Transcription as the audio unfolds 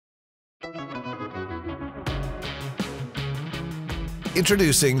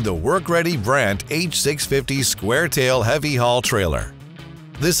Introducing the work-ready Brandt H650 SquareTail Heavy Haul Trailer.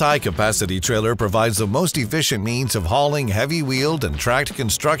 This high-capacity trailer provides the most efficient means of hauling heavy-wheeled and tracked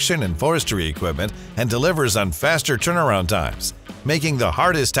construction and forestry equipment and delivers on faster turnaround times, making the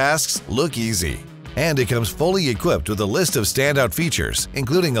hardest tasks look easy. And it comes fully equipped with a list of standout features,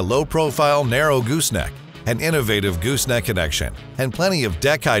 including a low-profile narrow gooseneck, an innovative gooseneck connection, and plenty of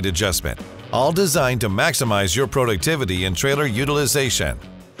deck height adjustment, all designed to maximize your productivity and trailer utilization.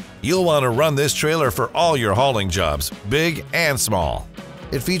 You'll want to run this trailer for all your hauling jobs, big and small.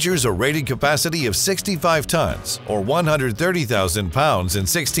 It features a rated capacity of 65 tons or 130,000 pounds in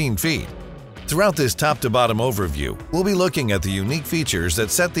 16 feet. Throughout this top-to-bottom overview, we'll be looking at the unique features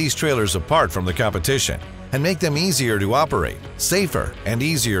that set these trailers apart from the competition and make them easier to operate, safer, and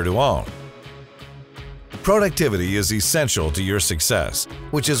easier to own. Productivity is essential to your success,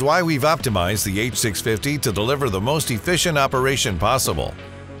 which is why we've optimized the H650 to deliver the most efficient operation possible.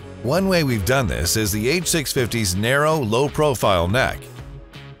 One way we've done this is the H650's narrow, low-profile neck.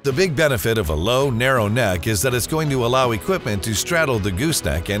 The big benefit of a low, narrow neck is that it's going to allow equipment to straddle the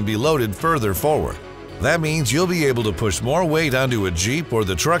gooseneck and be loaded further forward. That means you'll be able to push more weight onto a Jeep or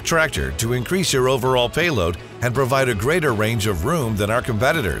the truck tractor to increase your overall payload and provide a greater range of room than our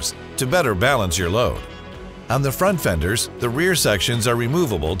competitors to better balance your load. On the front fenders, the rear sections are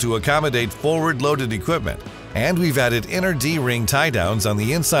removable to accommodate forward-loaded equipment, and we've added inner D-ring tie-downs on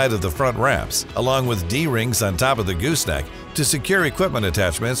the inside of the front ramps, along with D-rings on top of the gooseneck to secure equipment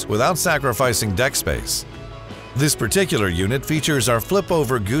attachments without sacrificing deck space. This particular unit features our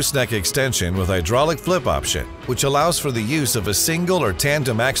flip-over gooseneck extension with hydraulic flip option, which allows for the use of a single or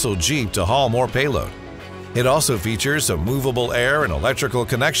tandem axle Jeep to haul more payload. It also features a movable air and electrical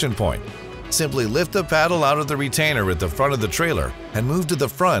connection point. Simply lift the paddle out of the retainer at the front of the trailer and move to the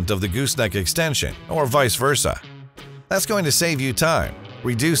front of the gooseneck extension, or vice versa. That's going to save you time,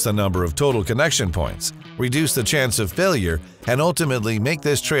 reduce the number of total connection points, reduce the chance of failure, and ultimately make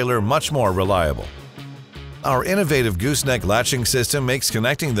this trailer much more reliable. Our innovative gooseneck latching system makes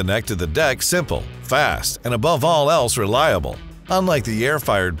connecting the neck to the deck simple, fast, and above all else reliable, unlike the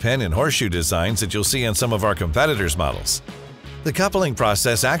air-fired pin and horseshoe designs that you'll see on some of our competitors' models. The coupling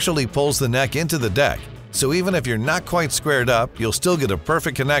process actually pulls the neck into the deck, so even if you're not quite squared up, you'll still get a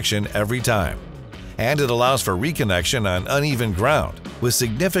perfect connection every time. And it allows for reconnection on uneven ground, with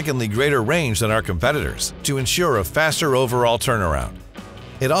significantly greater range than our competitors, to ensure a faster overall turnaround.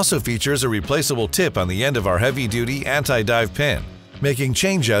 It also features a replaceable tip on the end of our heavy-duty anti-dive pin, making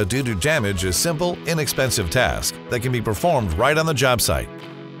changeout due to damage a simple, inexpensive task that can be performed right on the job site.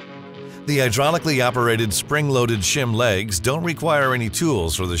 The hydraulically operated spring-loaded shim legs don't require any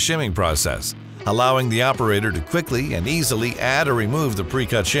tools for the shimming process, allowing the operator to quickly and easily add or remove the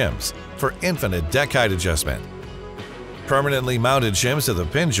pre-cut shims for infinite deck height adjustment. Permanently mounted shims to the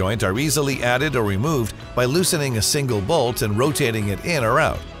pin joint are easily added or removed by loosening a single bolt and rotating it in or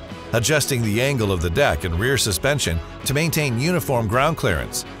out, adjusting the angle of the deck and rear suspension to maintain uniform ground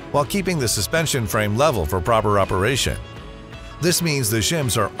clearance while keeping the suspension frame level for proper operation. This means the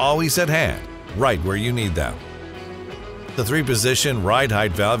shims are always at hand, right where you need them. The 3-position ride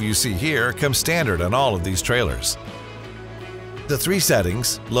height valve you see here comes standard on all of these trailers. The 3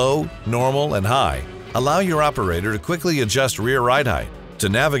 settings, low, normal, and high, allow your operator to quickly adjust rear ride height to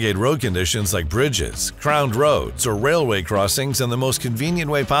navigate road conditions like bridges, crowned roads, or railway crossings in the most convenient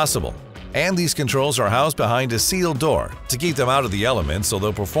way possible. And these controls are housed behind a sealed door to keep them out of the elements so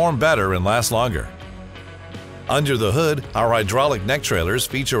they'll perform better and last longer. Under the hood, our hydraulic neck trailers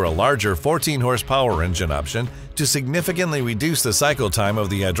feature a larger 14-horsepower engine option to significantly reduce the cycle time of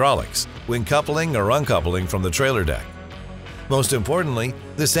the hydraulics when coupling or uncoupling from the trailer deck. Most importantly,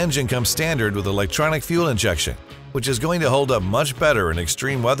 this engine comes standard with electronic fuel injection, which is going to hold up much better in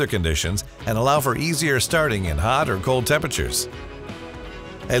extreme weather conditions and allow for easier starting in hot or cold temperatures.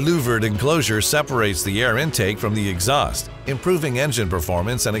 A louvered enclosure separates the air intake from the exhaust, improving engine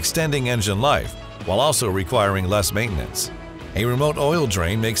performance and extending engine life, while also requiring less maintenance. A remote oil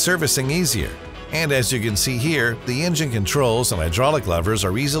drain makes servicing easier, and as you can see here, the engine controls and hydraulic levers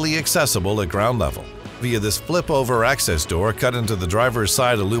are easily accessible at ground level via this flip-over access door cut into the driver's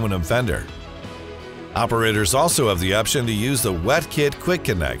side aluminum fender. Operators also have the option to use the Wet Kit Quick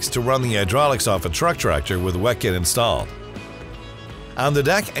Connects to run the hydraulics off a truck tractor with Wet Kit installed. On the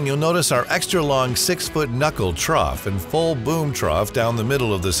deck, and you'll notice our extra-long 6-foot knuckle trough and full boom trough down the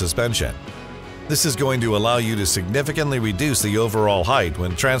middle of the suspension. This is going to allow you to significantly reduce the overall height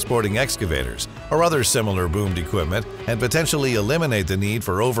when transporting excavators or other similar boomed equipment and potentially eliminate the need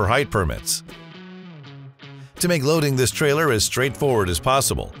for overheight permits. To make loading this trailer as straightforward as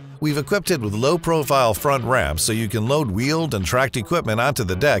possible, We've equipped it with low-profile front ramps so you can load wheeled and tracked equipment onto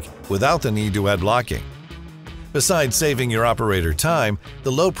the deck without the need to add locking. Besides saving your operator time,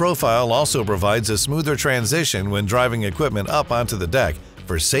 the low profile also provides a smoother transition when driving equipment up onto the deck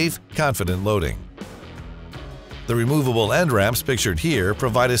for safe, confident loading. The removable end ramps pictured here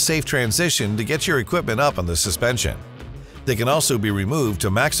provide a safe transition to get your equipment up on the suspension. They can also be removed to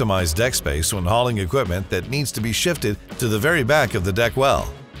maximize deck space when hauling equipment that needs to be shifted to the very back of the deck well.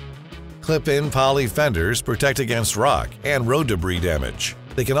 Clip-in poly fenders protect against rock and road debris damage.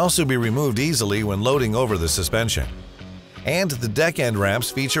 They can also be removed easily when loading over the suspension. And the deck end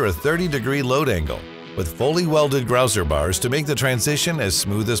ramps feature a 30-degree load angle with fully welded grouser bars to make the transition as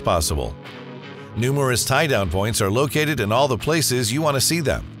smooth as possible. Numerous tie-down points are located in all the places you want to see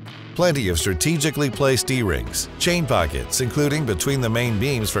them. Plenty of strategically placed D-rings, chain pockets including between the main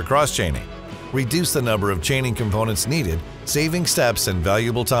beams for cross-chaining, reduce the number of chaining components needed, saving steps and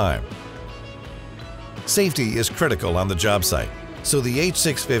valuable time. Safety is critical on the job site, so the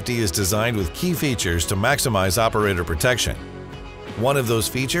H650 is designed with key features to maximize operator protection. One of those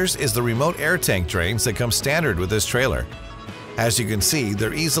features is the remote air tank drains that come standard with this trailer. As you can see,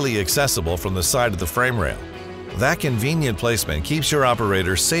 they're easily accessible from the side of the frame rail. That convenient placement keeps your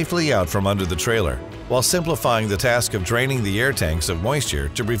operator safely out from under the trailer, while simplifying the task of draining the air tanks of moisture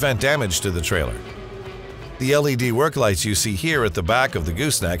to prevent damage to the trailer. The LED work lights you see here at the back of the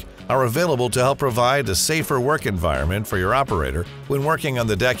gooseneck are available to help provide a safer work environment for your operator when working on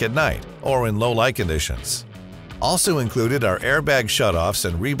the deck at night or in low light conditions. Also included are airbag shutoffs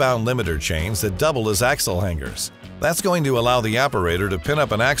and rebound limiter chains that double as axle hangers. That's going to allow the operator to pin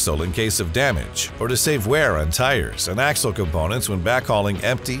up an axle in case of damage or to save wear on tires and axle components when backhauling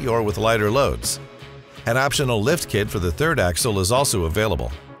empty or with lighter loads. An optional lift kit for the third axle is also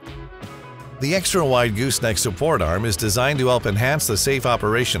available. The extra-wide gooseneck support arm is designed to help enhance the safe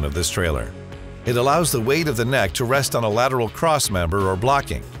operation of this trailer. It allows the weight of the neck to rest on a lateral cross member or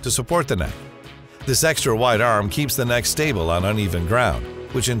blocking to support the neck. This extra-wide arm keeps the neck stable on uneven ground,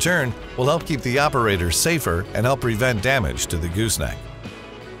 which in turn will help keep the operator safer and help prevent damage to the gooseneck.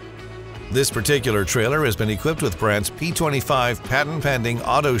 This particular trailer has been equipped with Brandt's P25 patent-pending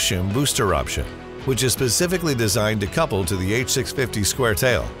auto shim booster option, which is specifically designed to couple to the H650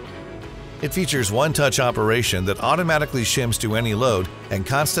 SquareTail. It features one-touch operation that automatically shims to any load and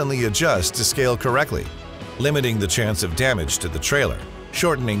constantly adjusts to scale correctly, limiting the chance of damage to the trailer,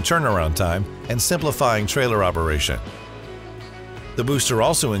 shortening turnaround time, and simplifying trailer operation. The booster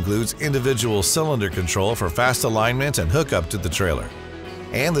also includes individual cylinder control for fast alignment and hookup to the trailer.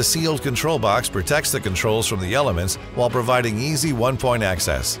 And the sealed control box protects the controls from the elements while providing easy one-point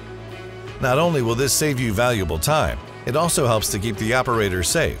access. Not only will this save you valuable time, it also helps to keep the operator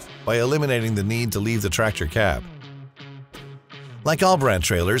safe by eliminating the need to leave the tractor cab. Like all Brandt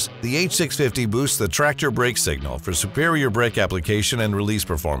trailers, the H650 boosts the tractor brake signal for superior brake application and release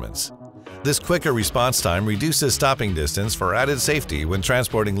performance. This quicker response time reduces stopping distance for added safety when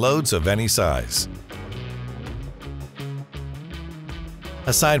transporting loads of any size.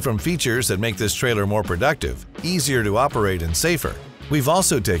 Aside from features that make this trailer more productive, easier to operate and safer, we've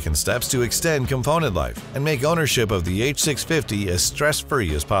also taken steps to extend component life and make ownership of the H650 as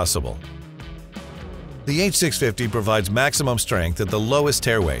stress-free as possible. The H650 provides maximum strength at the lowest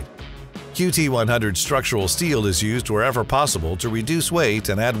tear weight. QT100 structural steel is used wherever possible to reduce weight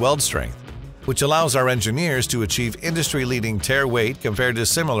and add weld strength, which allows our engineers to achieve industry-leading tear weight compared to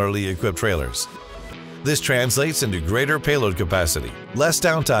similarly equipped trailers. This translates into greater payload capacity, less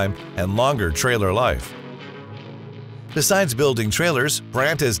downtime, and longer trailer life. Besides building trailers,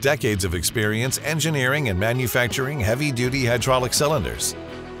 Brandt has decades of experience engineering and manufacturing heavy-duty hydraulic cylinders.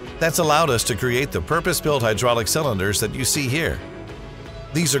 That's allowed us to create the purpose-built hydraulic cylinders that you see here.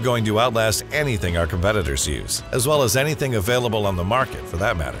 These are going to outlast anything our competitors use, as well as anything available on the market for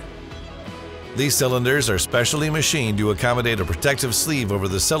that matter. These cylinders are specially machined to accommodate a protective sleeve over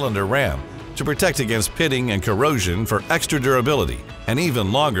the cylinder ram to protect against pitting and corrosion for extra durability and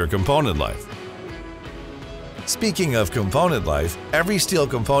even longer component life. Speaking of component life, every steel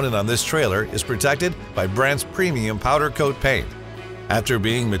component on this trailer is protected by Brandt's premium powder coat paint. After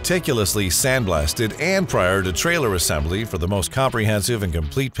being meticulously sandblasted and prior to trailer assembly for the most comprehensive and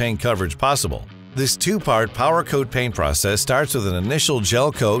complete paint coverage possible, this two-part power coat paint process starts with an initial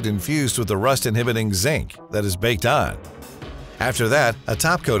gel coat infused with the rust-inhibiting zinc that is baked on. After that, a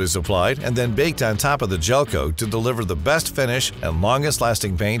top coat is applied and then baked on top of the gel coat to deliver the best finish and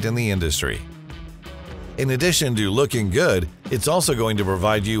longest-lasting paint in the industry. In addition to looking good, it's also going to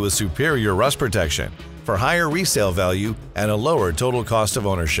provide you with superior rust protection for higher resale value and a lower total cost of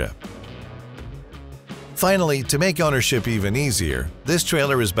ownership. Finally, to make ownership even easier, this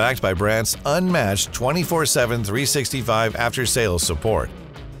trailer is backed by Brandt's unmatched 24/7 365 after-sales support.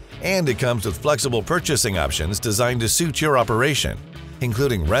 And it comes with flexible purchasing options designed to suit your operation,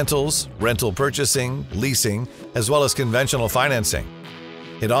 including rentals, rental purchasing, leasing, as well as conventional financing.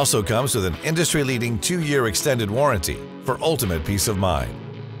 It also comes with an industry-leading 2-year extended warranty for ultimate peace of mind.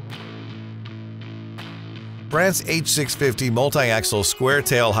 Brandt's H650 multi-axle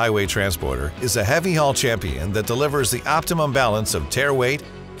SquareTail highway transporter is a heavy-haul champion that delivers the optimum balance of tare weight,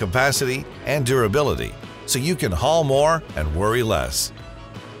 capacity, and durability, so you can haul more and worry less.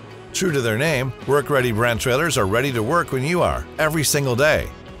 True to their name, work-ready Brandt trailers are ready to work when you are, every single day.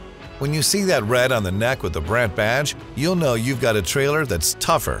 When you see that red on the neck with the Brandt badge, you'll know you've got a trailer that's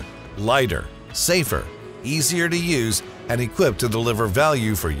tougher, lighter, safer, easier to use, and equipped to deliver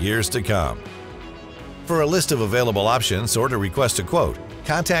value for years to come. For a list of available options or to request a quote,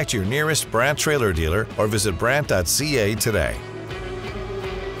 contact your nearest Brandt trailer dealer or visit brandt.ca today.